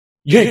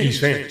Yankees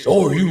fans,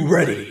 are you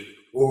ready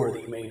for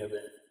the main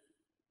event?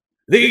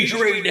 The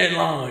trade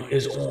deadline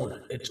is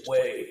on its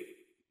way.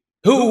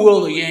 Who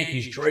will the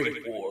Yankees trade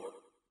for?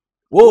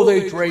 Will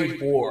they trade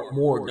for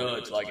more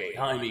duds like a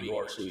Jaime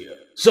Garcia,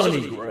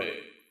 Sonny Gray,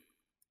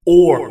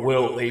 or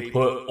will they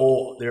put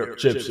all their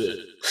chips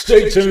in?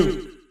 Stay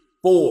tuned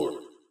for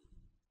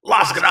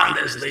Las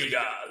Grandes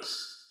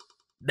Ligas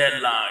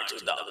Deadline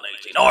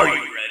 2018. Are you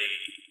ready?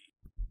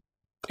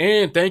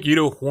 And thank you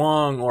to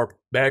Juan, our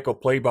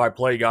backup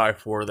play-by-play guy,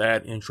 for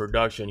that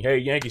introduction. Hey,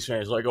 Yankees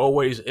fans, like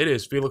always, it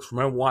is Felix from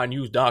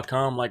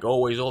NYYNEWS.com. Like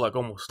always, hola,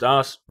 ¿cómo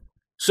estás?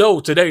 So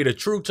today, the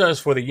true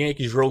test for the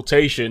Yankees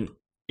rotation,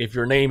 if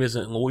your name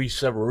isn't Luis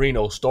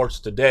Severino, starts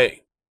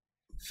today,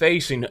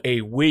 facing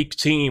a weak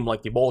team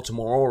like the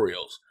Baltimore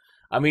Orioles.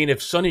 I mean,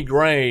 if Sonny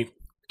Gray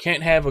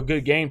can't have a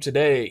good game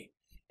today,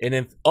 and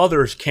if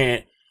others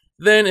can't,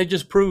 then it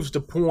just proves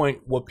the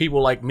point what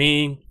people like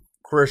me,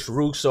 Chris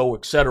Russo,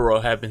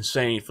 etc. have been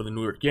saying for the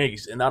New York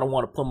Yankees. And I don't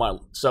want to put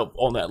myself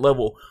on that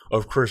level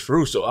of Chris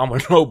Russo. I'm a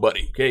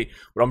nobody, okay?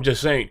 But I'm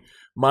just saying,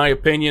 my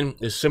opinion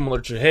is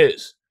similar to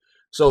his.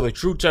 So the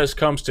true test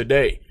comes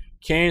today.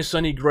 Can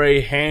Sonny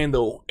Gray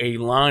handle a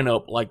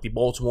lineup like the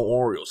Baltimore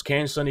Orioles?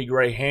 Can Sonny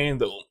Gray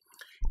handle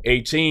a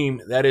team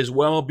that is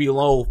well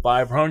below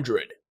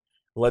 500?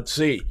 Let's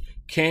see.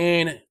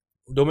 Can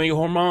Domingo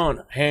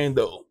Germán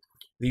handle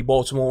the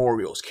Baltimore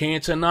Orioles? Can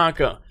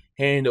Tanaka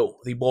handle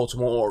the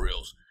Baltimore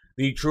Orioles?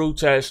 The true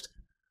test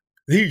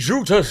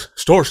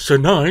starts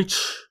tonight.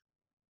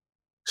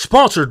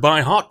 Sponsored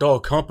by hot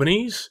dog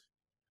companies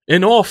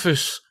and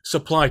office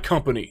supply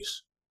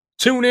companies.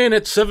 Tune in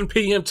at 7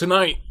 p.m.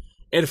 tonight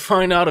and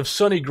find out if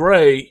Sonny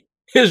Gray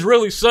is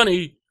really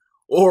sunny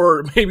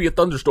or maybe a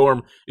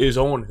thunderstorm is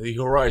on the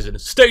horizon.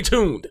 Stay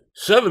tuned.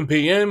 7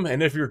 p.m.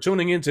 And if you're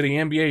tuning into the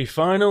NBA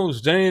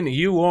Finals, then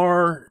you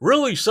are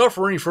really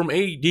suffering from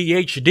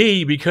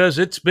ADHD because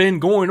it's been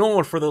going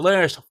on for the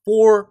last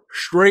 4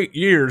 straight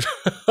years.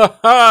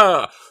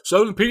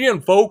 7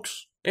 p.m.,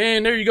 folks.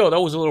 And there you go.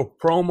 That was a little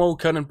promo,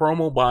 cutting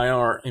promo by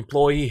our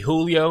employee,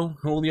 Julio.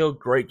 Julio,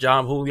 great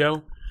job,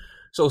 Julio.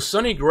 So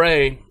Sonny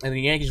Gray and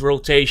the Yankees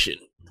rotation,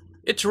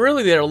 it's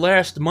really their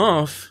last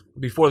month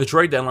before the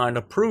trade deadline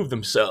to prove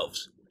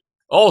themselves.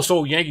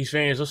 Also, Yankees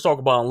fans, let's talk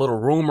about a little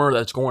rumor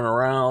that's going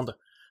around.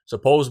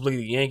 Supposedly,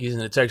 the Yankees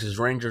and the Texas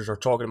Rangers are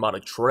talking about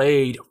a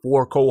trade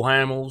for Cole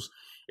Hamels.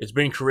 It's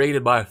been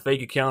created by a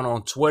fake account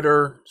on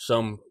Twitter.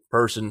 Some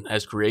person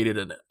has created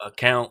an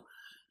account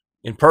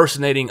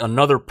impersonating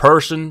another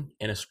person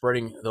and is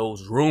spreading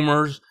those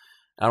rumors.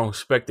 I don't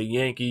expect the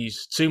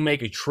Yankees to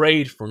make a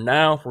trade for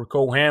now for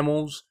Cole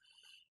Hamels.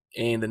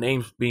 And the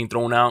names being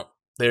thrown out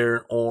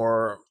there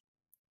are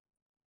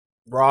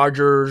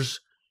Rogers,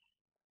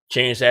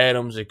 Chance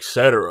Adams,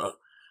 etc.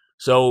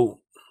 So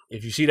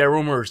if you see that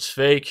rumor, it's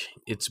fake.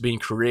 It's being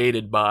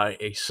created by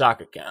a sock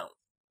account.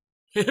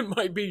 It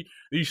might be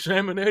the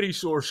Salmonetti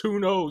source. Who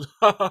knows?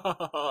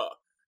 I'm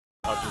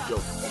just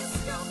joking.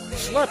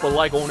 Slap a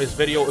like on this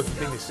video if you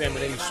think the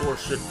Salmonetti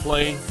source should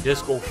play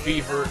Disco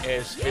Fever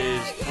as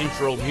his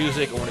intro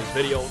music on his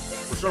video.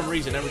 For some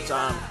reason, every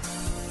time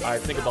I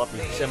think about the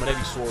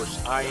Salmonetti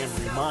source, I am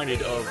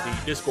reminded of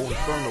the Disco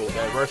Inferno,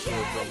 that wrestler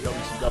from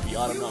WCW.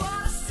 I don't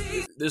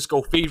know.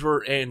 Disco Fever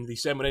and the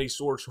Salmonetti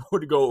source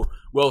would go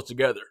well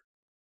together.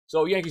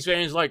 So, Yankees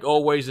fans, like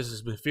always, this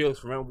has been Felix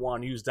from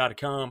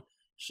NYYNEWS.com.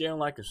 Share,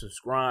 like, and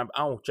subscribe.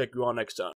 I will check you all next time.